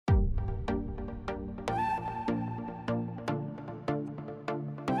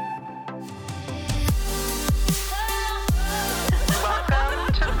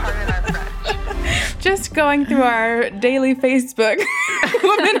just going through our daily Facebook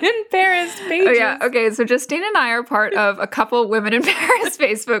Women in Paris pages. Oh, yeah. Okay, so Justine and I are part of a couple Women in Paris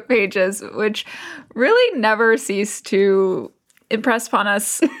Facebook pages, which really never cease to impress upon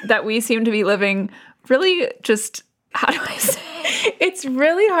us that we seem to be living really just, how do I say? It's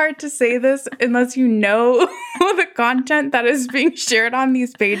really hard to say this unless you know the content that is being shared on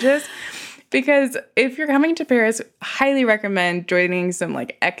these pages. Because if you're coming to Paris, highly recommend joining some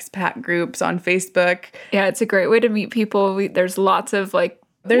like expat groups on Facebook. Yeah, it's a great way to meet people. There's lots of like...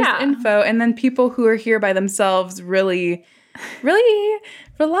 There's info. And then people who are here by themselves really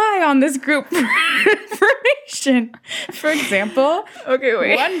rely on this group for information. For example,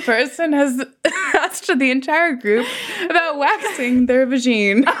 one person has asked the entire group about waxing their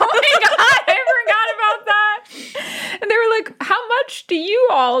vagine. Oh my God, I forgot about that. And they were like, how much do you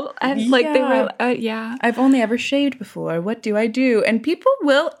all? And like, they were, I've only ever shaved before. What do I do? And people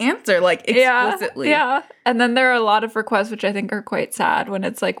will answer like explicitly. Yeah. And then there are a lot of requests, which I think are quite sad, when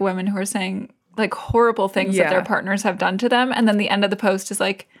it's like women who are saying like horrible things that their partners have done to them. And then the end of the post is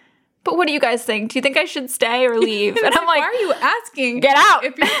like, but what do you guys think? Do you think I should stay or leave? And I'm like, why are you asking? Get out.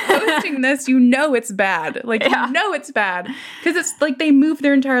 If you're posting this, you know it's bad. Like, you know it's bad. Because it's like they moved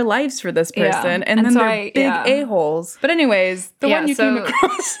their entire lives for this person. And then so they're big a-holes. But anyways, the one you came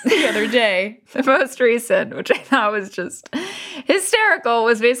across the other day. The most recent, which I thought was just hysterical,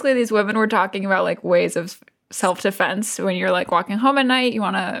 was basically these women were talking about like ways of self-defense when you're like walking home at night, you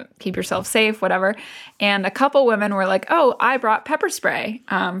want to keep yourself safe, whatever. And a couple women were like, oh, I brought pepper spray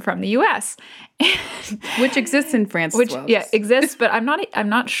from the US. Which exists in France as well. Yeah, exists, but I'm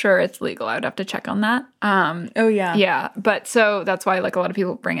not sure it's legal. I would have to check on that. Yeah, but so that's why like a lot of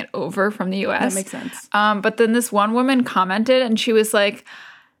people bring it over from the US. That makes sense. But then this one woman commented and she was like,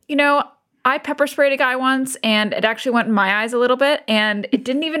 you know, I pepper sprayed a guy once and it actually went in my eyes a little bit and it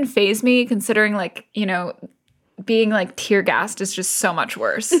didn't even faze me considering like, you know, being like tear gassed is just so much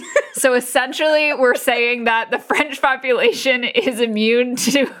worse. So essentially we're saying that the French population is immune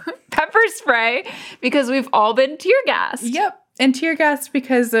to pepper spray because we've all been tear gassed. Yep. And tear gassed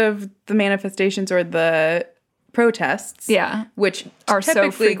because of the manifestations or the protests. Yeah. Which are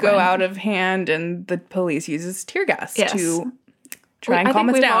typically so go out of hand and the police uses tear gas to try and calm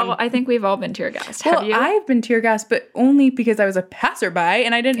us down. I think we've all been tear gassed. Well, have you? I've been tear gassed, but only because I was a passerby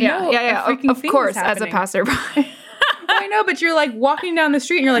and I didn't know. Of course, as a passerby. I know, but you're like walking down the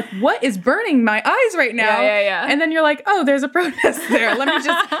street and you're like, what is burning my eyes right now? Yeah. And then you're like, oh, there's a protest there. Let me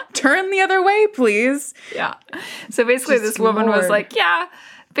just turn the other way, please. Yeah. So basically this woman was like,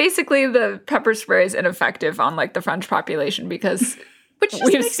 basically the pepper spray is ineffective on like the French population because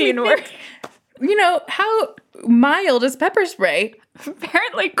we've seen work. You know, how mild is pepper spray?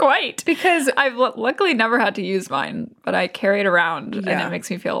 Apparently quite. Because I've luckily never had to use mine, but I carry it around and it makes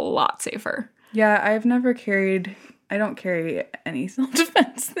me feel a lot safer. Yeah, I don't carry any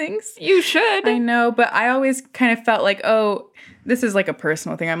self-defense things. You should. I know, but I always kind of felt like, oh, this is like a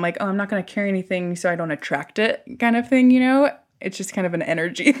personal thing. I'm like, oh, I'm not going to carry anything so I don't attract it kind of thing, you know? It's just kind of an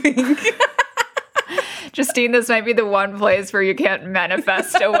energy thing. Justine, this might be the one place where you can't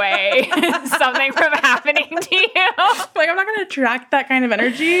manifest away something from happening to you. Like, I'm not going to attract that kind of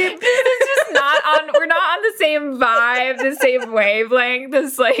energy. It's just we're not on the same vibe, the same wavelength.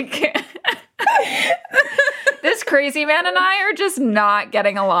 This crazy man and I are just not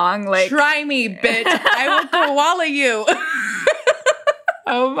getting along. Like, try me, bitch. I will koala you.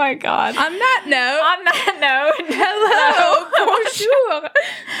 Oh my God. On that note, hello,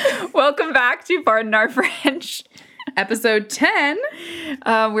 bonjour. Welcome back to Pardon Our French. Episode 10.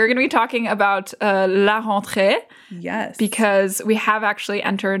 We're going to be talking about La Rentrée. Yes. Because we have actually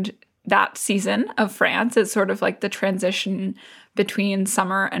entered that season of France. It's sort of like the transition between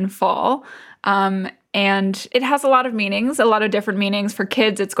summer and fall. And it has a lot of meanings, a lot of different meanings. For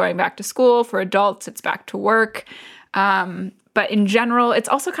kids, it's going back to school. For adults, it's back to work. But in general, it's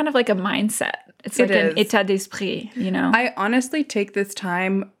also kind of like a mindset. It's like an état d'esprit, you know? I honestly take this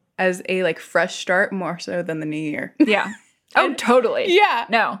time as a like fresh start more so than the new year. Yeah. Oh, totally. Yeah.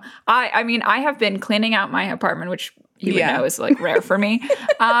 No. I mean, I have been cleaning out my apartment, which you would know is like rare for me.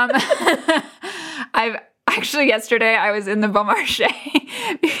 I've actually yesterday I was in the Bon Marché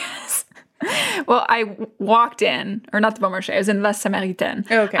because I walked in, or not the Bon Marché, I was in La Samaritaine.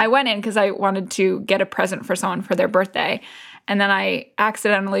 Oh, okay. I went in because I wanted to get a present for someone for their birthday. And then I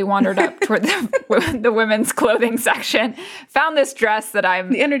accidentally wandered up toward the women's clothing section, found this dress that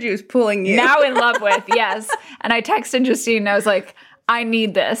the energy was pulling you. Now in love with, yes. And I texted Justine and I was like, I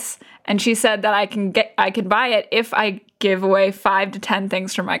need this. And she said that I can buy it if I give away 5 to 10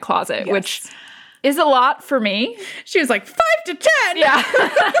 things from my closet, which is a lot for me. She was like, 5 to 10? Yeah.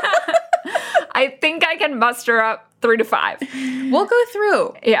 I think I can muster up 3 to 5. We'll go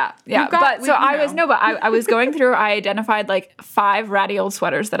through. Yeah. I was going through, I identified like 5 ratty old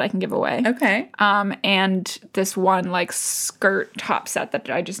sweaters that I can give away. Okay. And this one like skirt top set that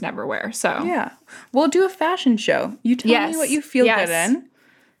I just never wear. So yeah, we'll do a fashion show. You tell me what you feel good in,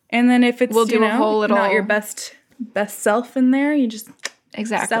 and then if it's do a whole little not your best self in there, you just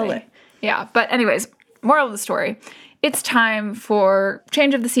sell it. Yeah. But anyways, moral of the story: it's time for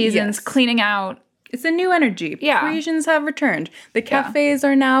change of the seasons, cleaning out. It's a new energy. Yeah. Parisians have returned. The cafes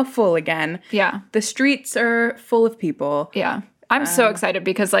are now full again. Yeah. The streets are full of people. Yeah. I'm so excited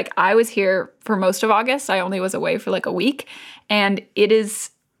because, like, I was here for most of August. I only was away for, like, a week. And it is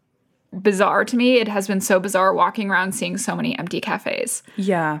bizarre to me. It has been so bizarre walking around seeing so many empty cafes.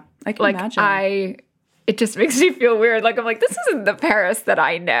 Yeah. I can imagine. It just makes me feel weird. Like, I'm like, this isn't the Paris that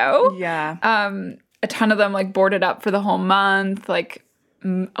I know. Yeah. A ton of them, like, boarded up for the whole month. Like,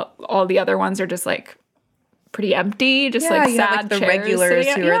 all the other ones are just like pretty empty, just like sad like the chairs regulars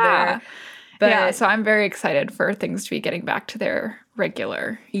who are there. But so I'm very excited for things to be getting back to their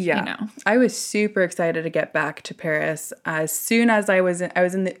regular. I was super excited to get back to Paris as soon as I was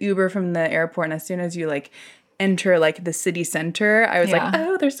in the Uber from the airport, and as soon as you like enter like the city center, I was like,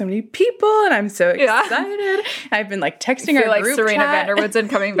 oh, there's so many people and I'm so excited. I've been like texting our group Serena chat. van der Woodsen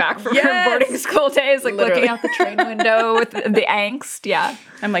coming back from her boarding school days, like looking out the train window with the angst. Yeah.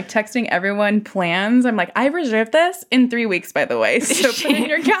 I'm like texting everyone plans. I'm like, I reserved this in 3 weeks, by the way. So put in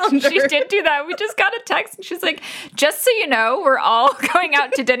your calendar. She did do that. We just got a text and she's like, just so you know, we're all going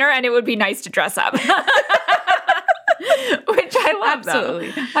out to dinner and it would be nice to dress up. Which I love.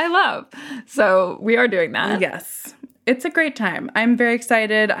 Absolutely. I love. So we are doing that. Yes. It's a great time. I'm very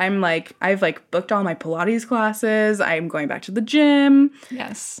excited. I've booked all my Pilates classes. I'm going back to the gym.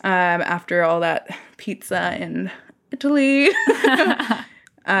 Yes. After all that pizza in Italy.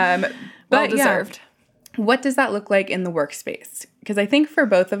 Well deserved. Yeah, what does that look like in the workspace? Because I think for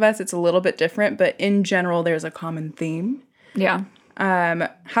both of us, it's a little bit different, but in general, there's a common theme. Yeah.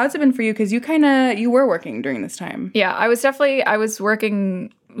 How's it been for you? Because you were working during this time. Yeah, I was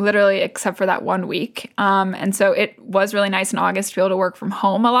working literally except for that 1 week. And so it was really nice in August to be able to work from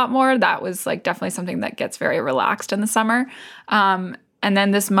home a lot more. That was like definitely something that gets very relaxed in the summer. And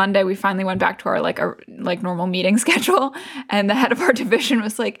then this Monday, we finally went back to our like normal meeting schedule. And the head of our division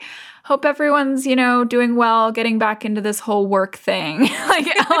was like, hope everyone's, doing well, getting back into this whole work thing.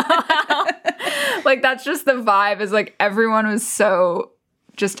 Like that's just the vibe, is like everyone was so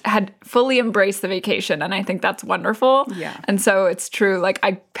just had fully embraced the vacation. And I think that's wonderful. Yeah. And so it's true. Like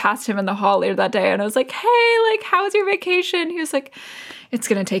I passed him in the hall later that day and I was like, hey, like, how was your vacation? He was like, it's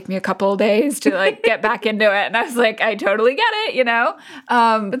going to take me a couple of days to like get back into it. And I was like, I totally get it,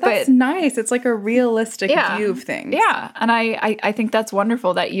 But that's nice. It's like a realistic view of things. Yeah. And I think that's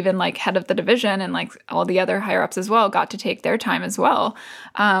wonderful that even like head of the division and like all the other higher ups as well got to take their time as well.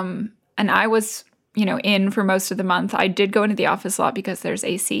 And I was, in for most of the month. I did go into the office a lot because there's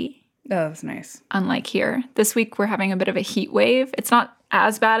AC. Oh, that's nice. Unlike here. This week we're having a bit of a heat wave. It's not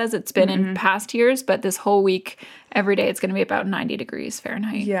as bad as it's been in past years, but this whole week, every day it's going to be about 90 degrees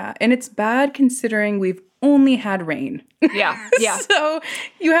Fahrenheit. Yeah, and it's bad considering we've only had rain. Yeah. So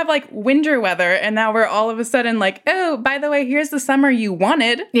you have like winter weather, and now we're all of a sudden like, oh, by the way, here's the summer you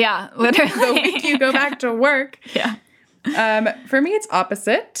wanted. Yeah, literally. The week you go back to work. Yeah. For me, it's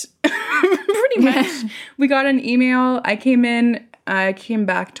opposite. Pretty much. We got an email. I came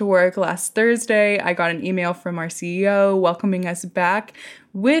back to work last Thursday. I got an email from our CEO welcoming us back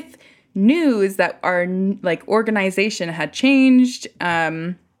with news that our organization had changed.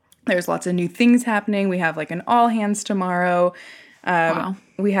 There's lots of new things happening. We have like an all hands tomorrow. Wow.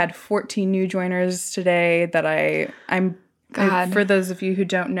 We had 14 new joiners today that I'm for those of you who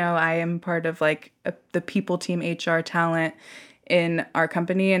don't know, I am part of like the people team, HR talent in our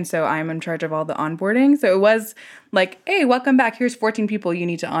company. And so I'm in charge of all the onboarding. So it was like, hey, welcome back. Here's 14 people you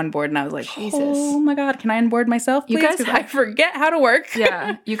need to onboard. And I was like, Jesus. Oh my God, can I onboard myself, please? Because I forget how to work.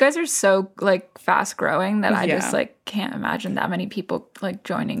 Yeah. You guys are so like fast growing that I just like can't imagine that many people like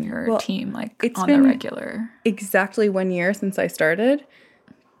joining your team like on the regular. Exactly 1 year since I started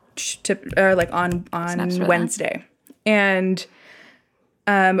on Wednesday. And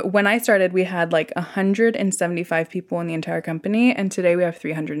when I started, we had like 175 people in the entire company, and today we have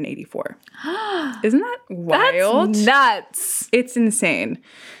 384. Isn't that wild? That's nuts. It's insane.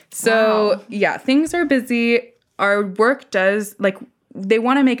 So, yeah, things are busy. Our work does, like, they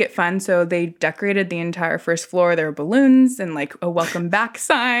want to make it fun, so they decorated the entire first floor. There were balloons and like a welcome back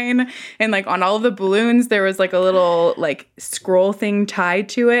sign, and like on all of the balloons there was like a little like scroll thing tied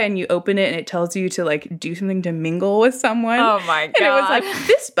to it, and you open it and it tells you to like do something to mingle with someone. Oh my God. And it was like,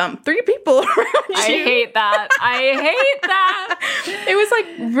 fist bump 3 people around you. I hate that. It was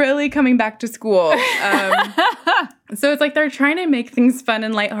like really coming back to school. So it's like they're trying to make things fun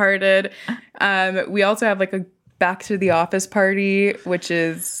and lighthearted. We also have like a back to the office party, which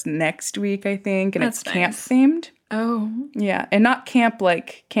is next week, I think, and it's camp themed. Oh. Yeah, and not camp, but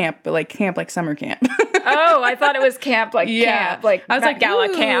like camp like summer camp. Oh, I thought it was camp camp, like I was like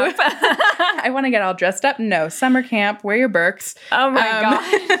gala camp. I want to get all dressed up. No, summer camp, wear your Birks. Oh my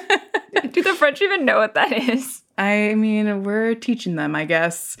God. Do the French even know what that is? I mean, we're teaching them, I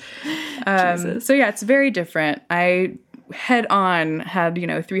guess. Jesus. So yeah, it's very different. I head on had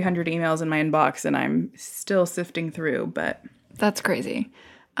 300 emails in my inbox, and I'm still sifting through, but that's crazy.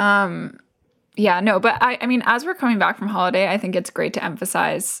 Yeah, no, but I mean, as we're coming back from holiday, I think it's great to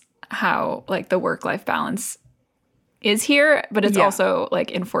emphasize how like the work-life balance is here, but it's also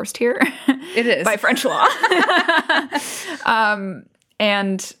like enforced here. It is by French law.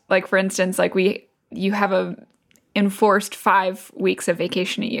 And like, for instance, like you have a enforced 5 weeks of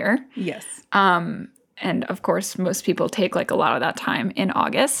vacation a year. Yes. And of course, most people take like a lot of that time in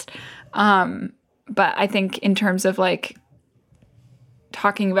August. But I think in terms of like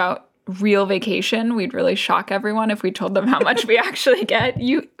talking about real vacation, we'd really shock everyone if we told them how much we actually get.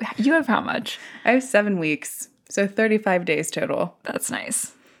 You have how much? I have 7 weeks, so 35 days total. That's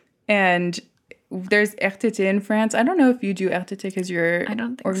nice. And there's RTT in France. I don't know if you do RTT because your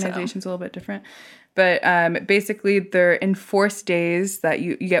organization's a little bit different. But basically, they're enforced days that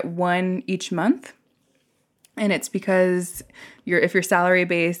you get one each month. And it's because if you're salary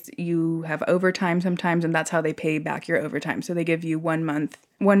based, you have overtime sometimes, and that's how they pay back your overtime. So they give you 1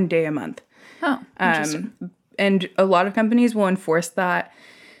 day a month. Oh, interesting. And a lot of companies will enforce that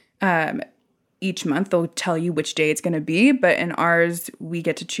each month. They'll tell you which day it's going to be, but in ours, we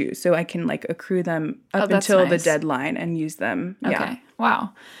get to choose. So I can like accrue them up until the deadline and use them. Okay. Yeah.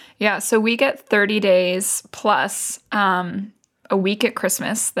 Wow. Yeah. So we get 30 days plus a week at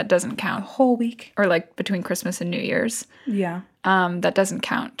Christmas that doesn't count. A whole week. Or like between Christmas and New Year's. Yeah. That doesn't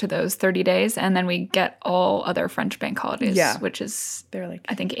count to those 30 days. And then we get all other French bank holidays, which is, they're like,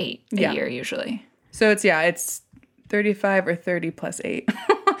 I think 8 a year usually. So it's 35 or 30 plus 8.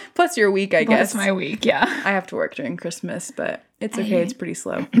 Plus your week, I guess. Plus my week, yeah. I have to work during Christmas, but it's okay. It's pretty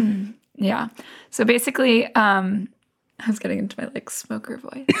slow. Yeah. So basically, I was getting into my like smoker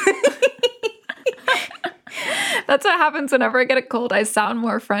voice. That's what happens whenever I get a cold. I sound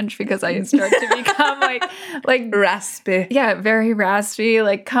more French because I start to become like raspy. Yeah, very raspy.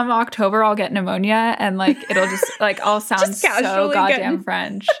 Like come October, I'll get pneumonia, and like it'll just like I'll sound so goddamn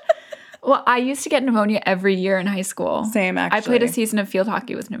French. Well, I used to get pneumonia every year in high school. Same, actually. I played a season of field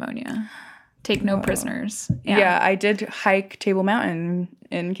hockey with pneumonia. Take no prisoners. Yeah, I did hike Table Mountain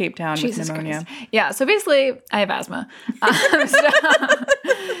in Cape Town with pneumonia. Christ. Yeah, so basically, I have asthma. So,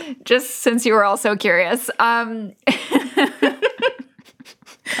 just since you were all so curious. Why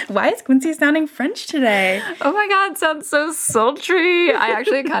is Quincy sounding French today? Oh my God, sounds so sultry. I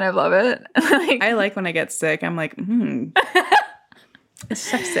actually kind of love it. I like when I get sick. I'm like, it's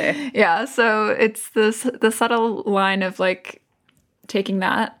sexy. Yeah, so it's the subtle line of like taking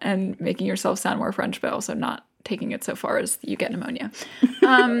that and making yourself sound more French, but also not taking it so far as you get pneumonia.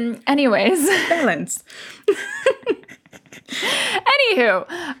 Anyways. Balance. Anywho,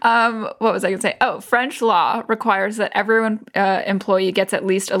 what was I going to say? Oh, French law requires that every employee gets at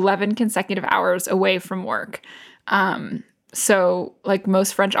least 11 consecutive hours away from work. So, like,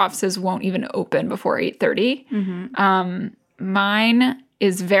 most French offices won't even open before 8:30. Mm-hmm. Mine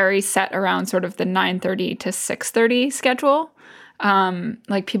is very set around sort of the 9:30 to 6:30 schedule.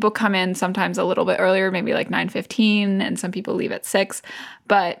 Like, people come in sometimes a little bit earlier, maybe like 9:15, and some people leave at 6.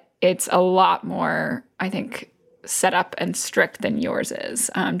 But it's a lot more, I think, set up and strict than yours is,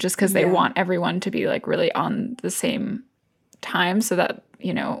 just because they want everyone to be like really on the same time so that,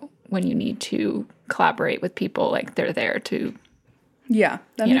 you know, when you need to collaborate with people, like they're there to. Yeah,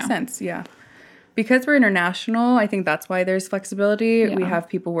 that makes sense. Yeah. Because we're international, I think that's why there's flexibility. Yeah. We have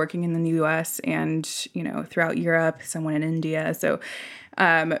people working in the US and, you know, throughout Europe, someone in India. So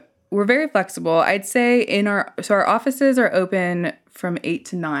we're very flexible. I'd say our offices are open from 8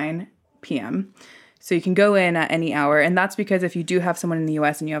 to 9 p.m. So you can go in at any hour. And that's because if you do have someone in the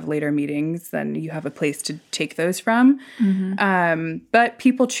US and you have later meetings, then you have a place to take those from. Mm-hmm. But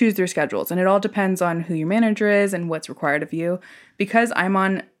people choose their schedules. And it all depends on who your manager is and what's required of you. Because I'm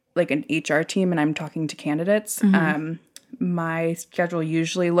on like an HR team and I'm talking to candidates, my schedule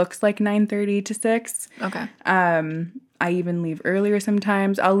usually looks like 9:30 to 6. Okay. I even leave earlier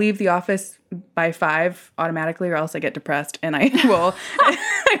sometimes. I'll leave the office by 5 automatically, or else I get depressed and I will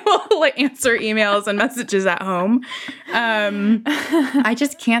like answer emails and messages at home. I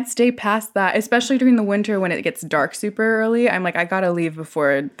just can't stay past that, especially during the winter when it gets dark super early. I'm like, I gotta leave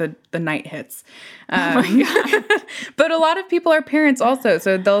before the night hits. Oh my God. But a lot of people are parents also,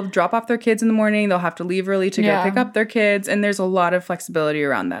 so they'll drop off their kids in the morning. They'll have to leave early to go pick up their kids, and there's a lot of flexibility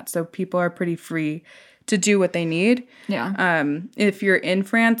around that. So people are pretty free to do what they need. Yeah. If you're in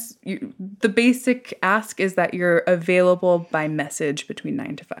France, the basic ask is that you're available by message between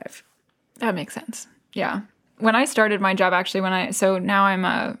 9 to 5. That makes sense. Yeah. When I started my job, actually, so now I'm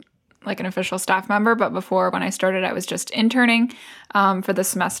an official staff member, but before when I started, I was just interning for the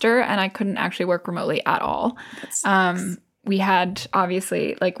semester, and I couldn't actually work remotely at all. We had,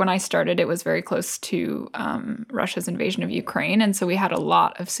 obviously, like when I started, it was very close to Russia's invasion of Ukraine, and so we had a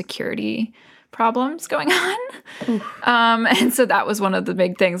lot of security problems going on. And so that was one of the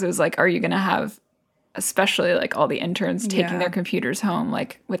big things. It was like, are you going to have, especially like all the interns taking their computers home,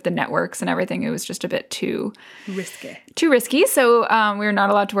 like with the networks and everything? It was just a bit too risky. So we were not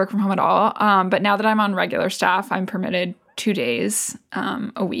allowed to work from home at all. But now that I'm on regular staff, I'm permitted 2 days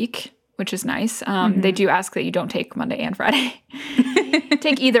a week, which is nice. They do ask that you don't take Monday and Friday.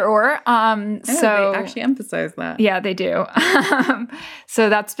 Take either or. So they actually emphasize that. Yeah, they do. So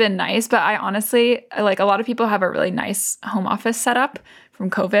that's been nice. But I honestly, like, a lot of people have a really nice home office setup from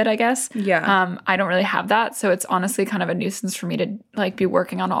COVID, I guess. Yeah. I don't really have that. So it's honestly kind of a nuisance for me to like be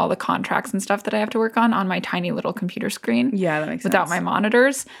working on all the contracts and stuff that I have to work on my tiny little computer screen. Yeah, that makes sense. Without my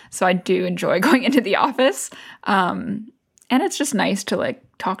monitors. So I do enjoy going into the office. And it's just nice to like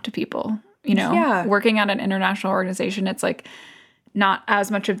talk to people, you know? Yeah. Working at an international organization, it's like not as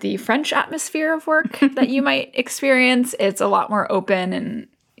much of the French atmosphere of work that you might experience. It's a lot more open and,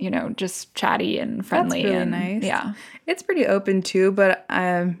 you know, just chatty and friendly. That's really nice. Yeah. It's pretty open too, but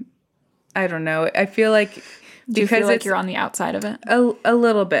I don't know. I feel like Do you feel like you're on the outside of it? A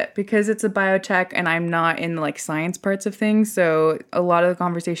little bit, because it's a biotech and I'm not in like science parts of things. So a lot of the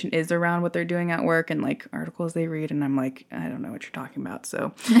conversation is around what they're doing at work and like articles they read. And I'm like, I don't know what you're talking about.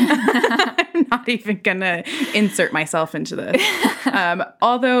 So I'm not even going to insert myself into this.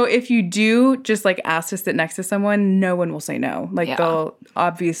 Although if you do just like ask to sit next to someone, no one will say no. Like they'll,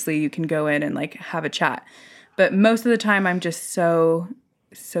 obviously you can go in and like have a chat. But most of the time I'm just so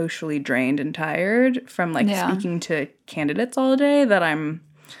socially drained and tired from like speaking to candidates all day that I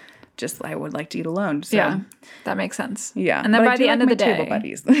would like to eat alone. So, yeah, that makes sense. Yeah. And then by the end of the day, table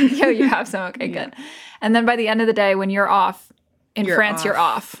buddies. Yeah, you have some. Okay, good. And then by the end of the day, when you're off in France, you're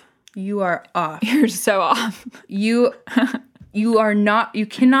off. You are off. You're so off. You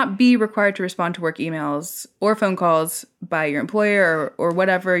cannot be required to respond to work emails or phone calls by your employer or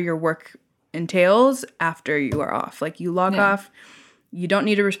whatever your work entails after you are off. Like you log off. You don't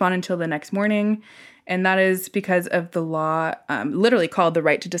need to respond until the next morning. And that is because of the law, literally called the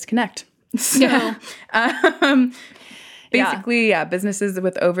right to disconnect. So basically, businesses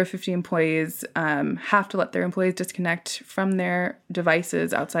with over 50 employees have to let their employees disconnect from their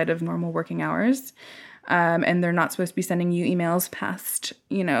devices outside of normal working hours. And they're not supposed to be sending you emails past,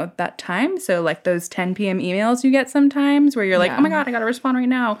 that time. So like those 10 p.m. emails you get sometimes where you're like, oh my God, I got to respond right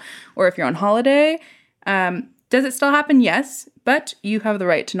now. Or if you're on holiday, does it still happen? Yes. But you have the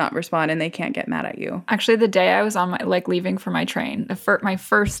right to not respond and they can't get mad at you. Actually, the day I was on leaving for my train, my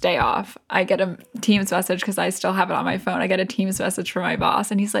first day off, I get a Teams message because I still have it on my phone. I get a Teams message from my boss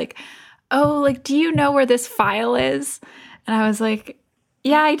and he's like, oh, like, do you know where this file is? And I was like,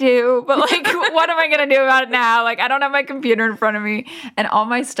 yeah, I do. But like, what am I going to do about it now? Like, I don't have my computer in front of me and all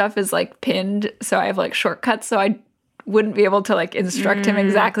my stuff is like pinned. So I have like shortcuts. So I wouldn't be able to like instruct him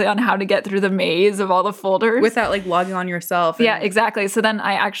exactly on how to get through the maze of all the folders without like logging on yourself. Yeah, exactly. So then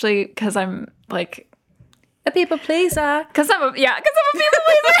I actually, because I'm like a people pleaser. Because I'm a people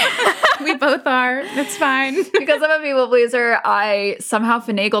pleaser. We both are. It's fine. Because I'm a people pleaser, I somehow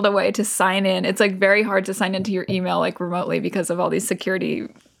finagled a way to sign in. It's like very hard to sign into your email like remotely because of all these security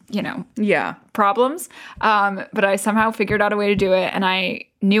problems. But I somehow figured out a way to do it. And I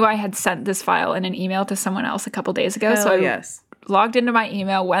knew I had sent this file in an email to someone else a couple days ago. So I logged into my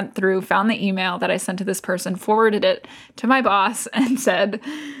email, went through, found the email that I sent to this person, forwarded it to my boss and said,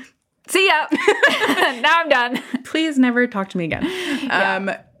 see ya. Now I'm done. Please never talk to me again.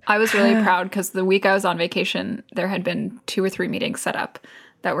 I was really proud because the week I was on vacation, there had been 2 or 3 meetings set up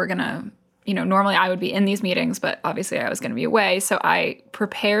that were going to, normally I would be in these meetings, but obviously I was going to be away. So I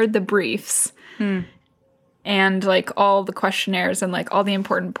prepared the briefs and like all the questionnaires and like all the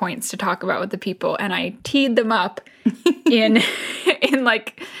important points to talk about with the people, and I teed them up in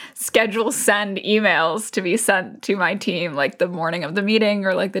like schedule send emails to be sent to my team like the morning of the meeting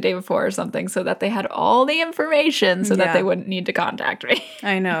or like the day before or something, so that they had all the information so that they wouldn't need to contact me.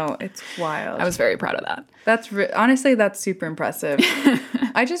 I know, it's wild. I was very proud of that. Honestly, that's super impressive.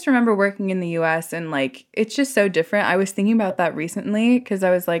 I just remember working in the US and like it's just so different. I was thinking about that recently because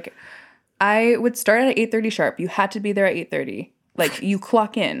I was like, I would start at 8:30 sharp. You had to be there at 8:30. Like, you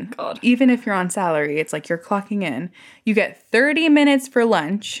clock in. God. Even if you're on salary, it's like you're clocking in. You get 30 minutes for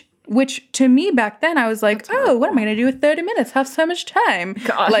lunch, which to me back then, I was like, oh, what am I going to do with 30 minutes? Have so much time.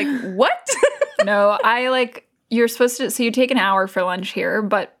 God. Like, what? No, you're supposed to, so you take an hour for lunch here,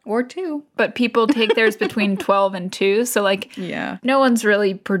 or 2. But people take theirs between 12 and 2. So, like, no one's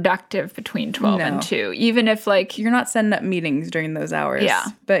really productive between 12 and 2, even if, like, you're not setting up meetings during those hours. Yeah.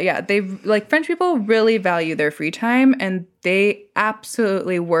 But yeah, French people really value their free time, and they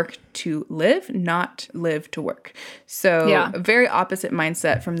absolutely work to live, not live to work. So, a very opposite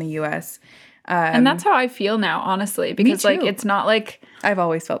mindset from the US. And that's how I feel now, honestly, because, like, it's not like... I've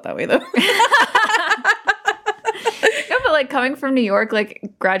always felt that way, though. But like coming from New York,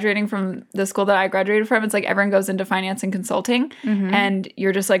 like graduating from the school that I graduated from, it's like everyone goes into finance and consulting, and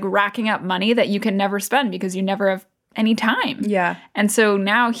you're just like racking up money that you can never spend because you never have any time. Yeah. And so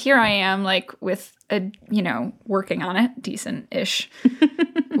now here I am, like with working on it, decent-ish.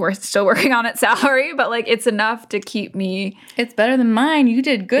 We're still working on it salary, but like it's enough to keep me. It's better than mine. You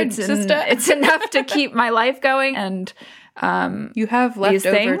did good, sister. It's enough to keep my life going, and you have left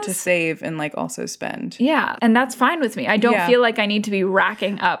over to save and like also spend. Yeah, and that's fine with me. I don't feel like I need to be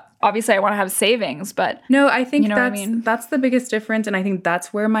racking up. Obviously, I want to have savings, but no, I think that's the biggest difference, and I think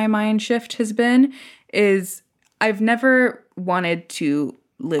that's where my mind shift has been. Is I've never wanted to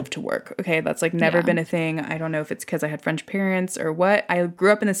live to work. Okay, that's like never been a thing. I don't know if it's because I had French parents or what. I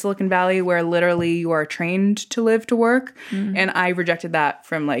grew up in the Silicon Valley where literally you are trained to live to work, and I rejected that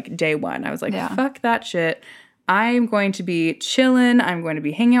from like day one. I was like, fuck that shit. I'm going to be chilling. I'm going to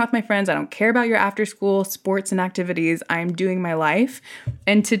be hanging out with my friends. I don't care about your after school sports and activities. I'm doing my life.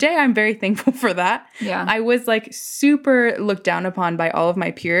 And today I'm very thankful for that. Yeah. I was like super looked down upon by all of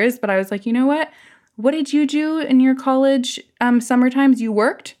my peers, but I was like, you know what? What did you do in your college summer times? You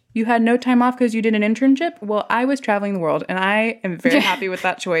worked? You had no time off because you did an internship? Well, I was traveling the world, and I am very happy with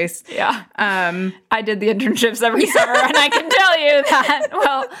that choice. Yeah. I did the internships every summer, and I can tell you that,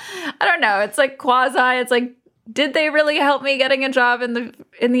 well, I don't know. It's like quasi. It's like, did they really help me getting a job in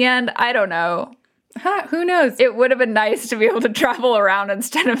the end? I don't know. Who knows? It would have been nice to be able to travel around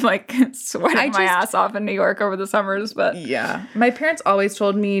instead of like sweating my ass off in New York over the summers. But yeah, my parents always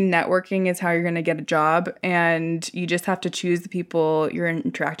told me networking is how you're going to get a job, and you just have to choose the people you're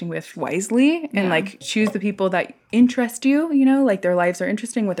interacting with wisely, and like choose the people that interest you. You know, like their lives are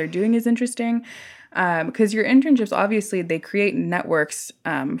interesting, what they're doing is interesting, because your internships obviously they create networks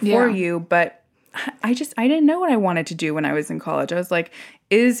for you, but. I didn't know what I wanted to do when I was in college. I was like,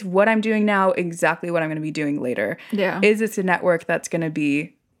 is what I'm doing now exactly what I'm going to be doing later? Yeah. Is this a network that's going to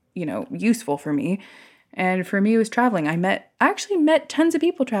be, useful for me? And for me, it was traveling. I actually met tons of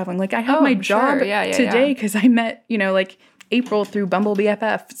people traveling. Like I have my job today because I met, like April through Bumble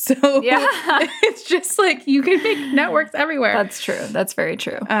BFF. So it's just like you can make networks everywhere. That's true. That's very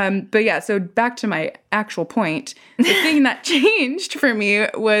true. But yeah, so back to my actual point. The thing that changed for me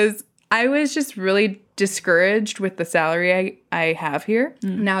was I was just really discouraged with the salary I have here.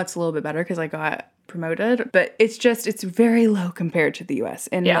 Now it's a little bit better because I got promoted, but it's very low compared to the US.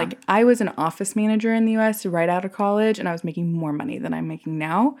 And like I was an office manager in the US right out of college, and I was making more money than I'm making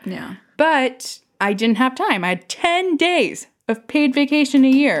now. Yeah. But I didn't have time. I had 10 days of paid vacation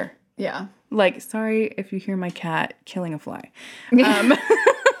a year. Yeah. Like, sorry if you hear my cat killing a fly.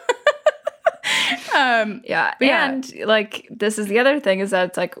 And like this is the other thing is that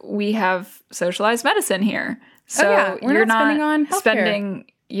it's like we have socialized medicine here, so you're not spending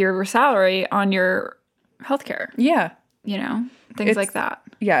your salary on your healthcare. Yeah, things like that.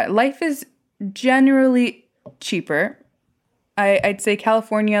 Yeah, life is generally cheaper. I'd say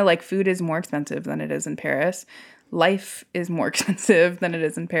California, like food is more expensive than it is in Paris. Life is more expensive than it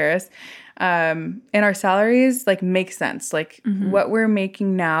is in Paris. And our salaries like make sense. Like what we're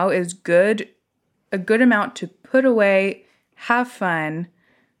making now is a good amount to put away, have fun,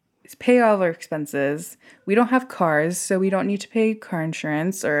 pay all of our expenses. We don't have cars, so we don't need to pay car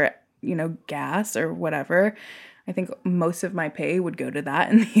insurance or, gas or whatever. I think most of my pay would go to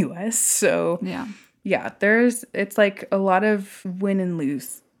that in the US. So yeah, it's like a lot of win and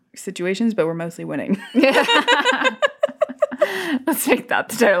lose situations, but we're mostly winning. Let's make that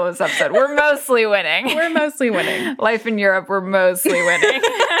the title of this episode. We're mostly winning. We're mostly winning. Life in Europe, we're mostly winning.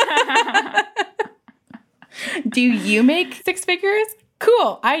 Do you make six figures?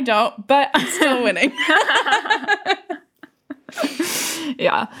 Cool. I don't, but I'm still winning.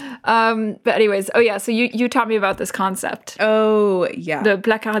 Yeah. But anyways, so you taught me about this concept. Oh, yeah. The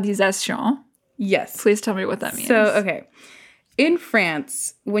placardisation. Yes. Please tell me what that means. So, okay. In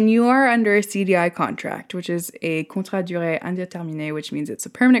France, when you are under a CDI contract, which is a contrat durée indéterminée, which means it's a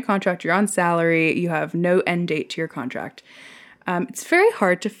permanent contract, you're on salary, you have no end date to your contract, it's very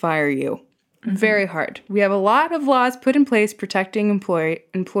hard to fire you. Mm-hmm. Very hard. We have a lot of laws put in place protecting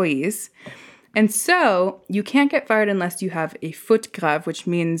employees. And so you can't get fired unless you have a faute grave, which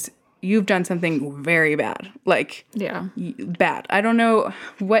means you've done something very bad. Like, bad. I don't know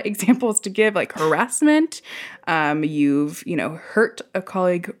what examples to give, like harassment. You've, hurt a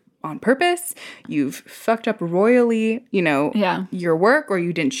colleague on purpose. You've fucked up royally, your work, or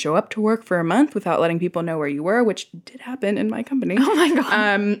you didn't show up to work for a month without letting people know where you were, which did happen in my company. Oh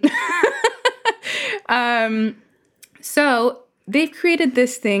my God. So they've created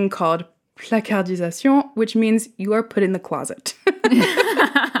this thing called placardisation, which means you are put in the closet.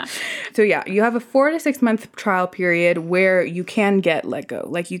 So you have a 4 to 6 month trial period where you can get let go.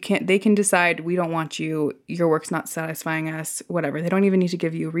 Like they can decide, we don't want you, your work's not satisfying us, whatever. They don't even need to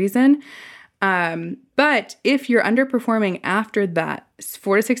give you a reason. But if you're underperforming after that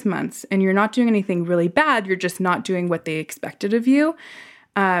 4 to 6 months and you're not doing anything really bad, you're just not doing what they expected of you,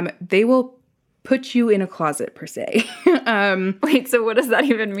 they will put you in a closet, per se. Wait, so what does that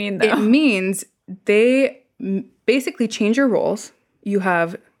even mean, though? It means they basically change your roles. You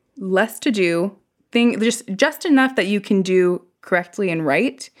have less to do, just enough that you can do correctly and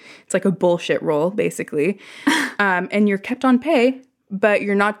right. It's like a bullshit role, basically. And you're kept on pay, but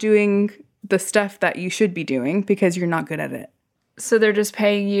you're not doing the stuff that you should be doing because you're not good at it. So they're just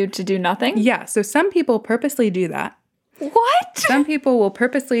paying you to do nothing? Yeah, so some people purposely do that. What? Some people will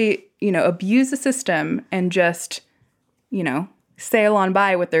purposely, abuse the system and just, sail on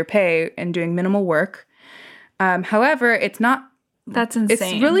by with their pay and doing minimal work. However, it's not. That's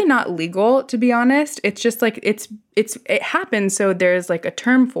insane. It's really not legal, to be honest. It's just like it happens, so there's like a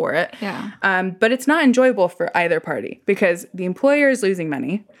term for it. Yeah. But it's not enjoyable for either party because the employer is losing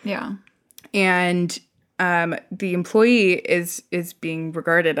money. Yeah. And the employee is being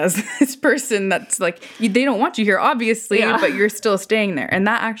regarded as this person that's like, they don't want you here, obviously, but you're still staying there. And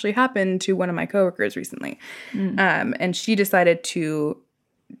that actually happened to one of my coworkers recently. And she decided to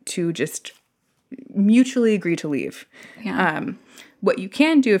just mutually agree to leave. Yeah. What you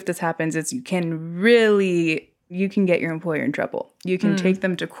can do if this happens is you can get your employer in trouble. You can take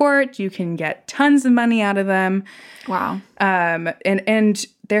them to court. You can get tons of money out of them. Wow. And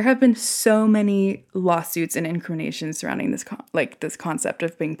there have been so many lawsuits and incriminations surrounding this this concept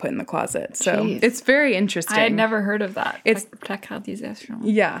of being put in the closet. So it's very interesting. I had never heard of that. It's placardisation.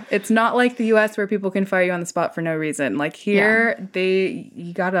 Yeah, it's not like the U.S. where people can fire you on the spot for no reason. Like here,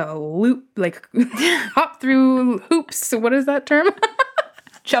 you gotta hop through hoops. So what is that term?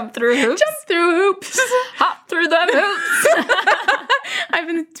 Jump through hoops? Jump through hoops. Hop through them hoops. I've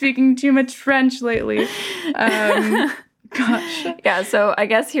been speaking too much French lately. Gosh. Yeah, so I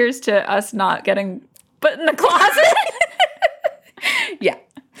guess here's to us not getting put in the closet. Yeah.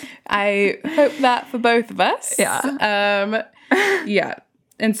 I hope that for both of us. Yeah. Yeah.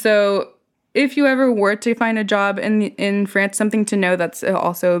 And so if you ever were to find a job in France, something to know that's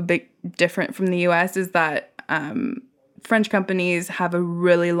also a bit different from the US is that French companies have a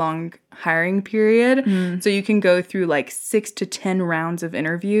really long hiring period. So you can go through like 6 to 10 rounds of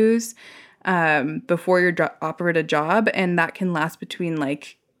interviews before you're offered a job. And that can last between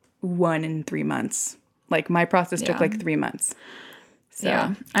like 1 and 3 months. Like my process took like 3 months. So.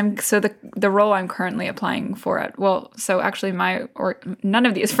 Yeah. The role I'm currently applying for actually none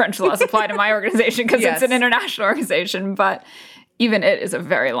of these French laws apply to my organization because it's an international organization, but even it is a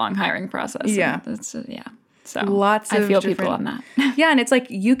very long hiring process. Yeah. So lots of I feel people on that. Yeah, and it's like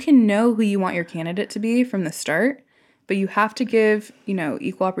you can know who you want your candidate to be from the start, but you have to give,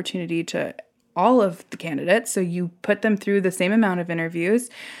 equal opportunity to all of the candidates. So you put them through the same amount of interviews,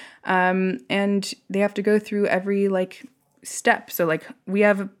 and they have to go through every step. So I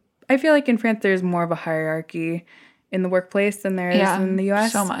feel like in France there's more of a hierarchy in the workplace than there is in the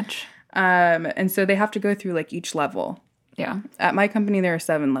US. So much. And so they have to go through each level. Yeah. At my company, there are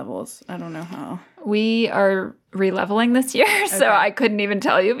 7 levels. I don't know how. We are re-leveling this year, so I couldn't even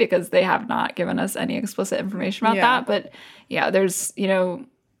tell you because they have not given us any explicit information about that. But yeah, there's,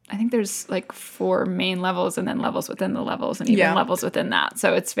 I think there's like 4 main levels and then levels within the levels and even levels within that.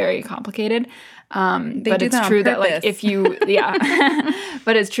 So it's very complicated. But it's true that like if you,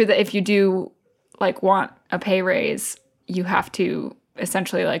 but it's true that if you do like want a pay raise, you have to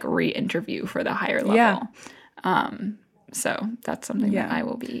essentially like re-interview for the higher level. Yeah. So that's something that I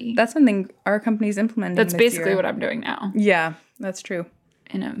will be. That's something our company's implementing. That's basically what I'm doing now. Yeah, that's true.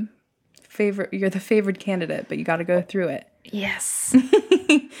 You're the favored candidate, but you got to go through it. Yes.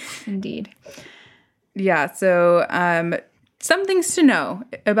 Indeed. Yeah, so some things to know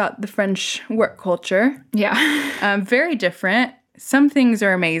about the French work culture. Yeah. Very different. Some things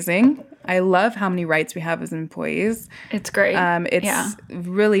are amazing. I love how many rights we have as employees. It's great. It's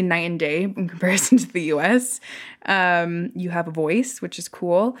really night and day in comparison to the U.S. You have a voice, which is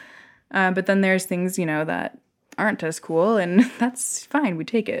cool. But then there's things, that aren't as cool, and that's fine. We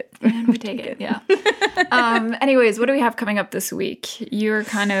take it. We take it, yeah. Anyways, what do we have coming up this week? You're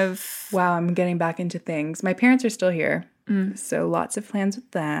kind of... Wow, I'm getting back into things. My parents are still here, so lots of plans with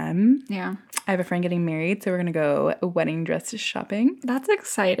them. Yeah. I have a friend getting married, so we're going to go wedding dresses shopping. That's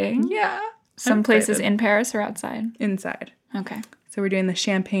exciting. Yeah. Some places in Paris or outside? Inside. Okay. So we're doing the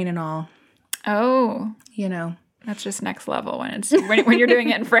champagne and all. Oh. That's just next level when you're doing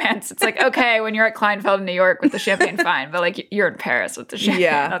it in France. It's like, okay, when you're at Kleinfeld in New York with the champagne, fine. But like you're in Paris with the champagne.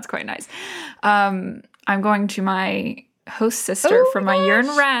 Yeah. That's quite nice. I'm going to my host sister for my year in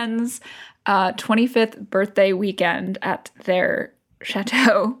Rennes 25th birthday weekend at their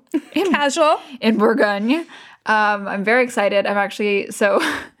chateau. Casual. In Bourgogne. I'm very excited. I'm actually,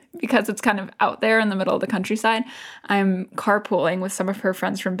 because it's kind of out there in the middle of the countryside, I'm carpooling with some of her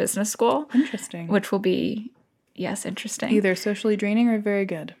friends from business school. Interesting. Which will be... Yes, interesting. Either socially draining or very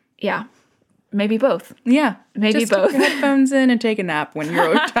good. Yeah. Maybe both. Yeah. Maybe just both. Put your headphones in and take a nap when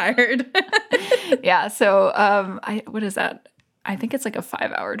you're tired. Yeah. So, what is that? I think it's like a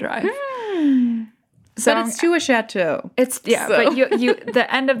 5-hour drive. So but it's to a chateau. But you the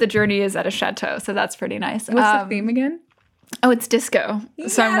end of the journey is at a chateau, so that's pretty nice. What's the theme again? Oh, it's disco.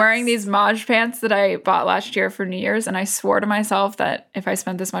 Yes. So I'm wearing these Mauve pants that I bought last year for New Year's, and I swore to myself that if I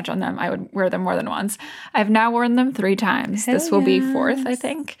spent this much on them, I would wear them more than once. I've now worn them 3 times. This will be 4th, I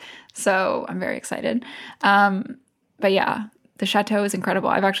think. So I'm very excited. But yeah, the chateau is incredible.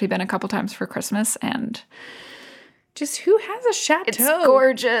 I've actually been a couple times for Christmas, and... Just who has a chateau? It's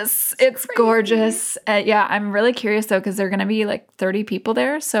gorgeous. It's gorgeous. Yeah, I'm really curious, though, because there are going to be, like, 30 people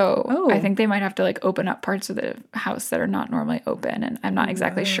there. So I think they might have to, like, open up parts of the house that are not normally open. And I'm not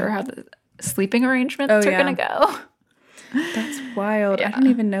exactly sure how the sleeping arrangements are going to go. That's wild. Yeah. I don't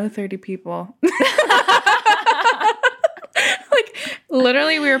even know 30 people.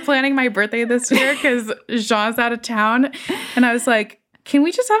 Literally, we were planning my birthday this year because Jean's out of town. And I was like, can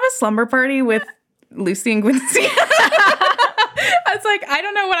we just have a slumber party with Lucy and Quincy? I was like, I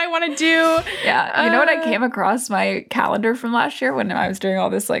don't know what I want to do. Yeah. You know what? I came across my calendar from last year when I was doing all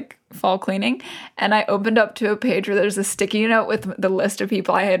this like fall cleaning, and I opened up to a page where there's a sticky note with the list of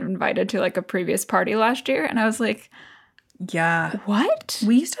people I had invited to like a previous party last year. And I was like, yeah. What?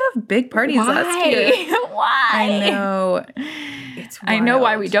 We used to have big parties last year. Why? I know. It's wild. I know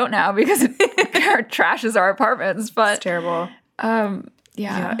why we don't now, because it trashes our apartments. But it's terrible.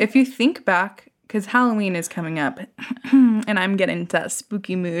 Yeah. If you think back, because Halloween is coming up, and I'm getting into that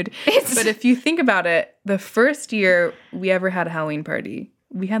spooky mood. But if you think about it, the first year we ever had a Halloween party,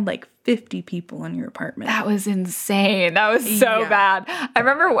 we had like 50 people in your apartment. That was insane. That was so bad. I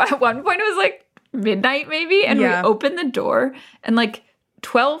remember at one point it was like midnight maybe, and we opened the door, and like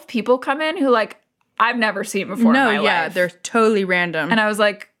 12 people come in who like I've never seen before in my life. They're totally random. And I was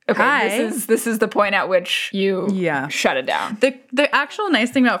like, okay, this is the point at which you shut it down. The actual nice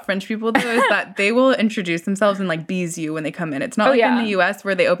thing about French people, though, is that they will introduce themselves and, like, bees you when they come in. It's not in the U.S.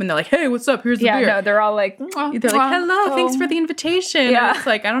 where they open, they're like, hey, what's up? Here's the beer. Yeah, no, they're all like, they're like, hello, thanks for the invitation. Yeah. And it's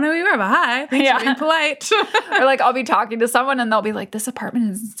like, I don't know who you are, but hi. Thanks for being polite. Or, like, I'll be talking to someone, and they'll be like, this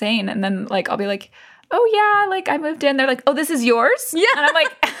apartment is insane. And then, like, I'll be like, oh, yeah, like, I moved in. They're like, oh, this is yours? Yeah. And I'm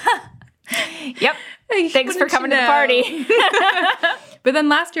like, yep. Thanks for coming to the party. But then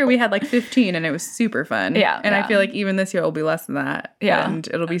last year we had like 15 and it was super fun. Yeah. And I feel like even this year will be less than that. Yeah. And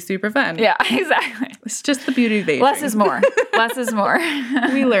it'll be super fun. Yeah, exactly. It's just the beauty of aging. Less is more. Less is more.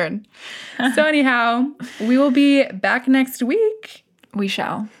 We learn. So anyhow, we will be back next week. We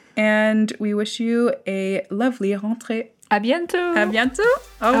shall. And we wish you a lovely rentrée. À bientôt. À bientôt.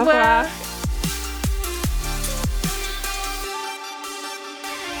 Au revoir.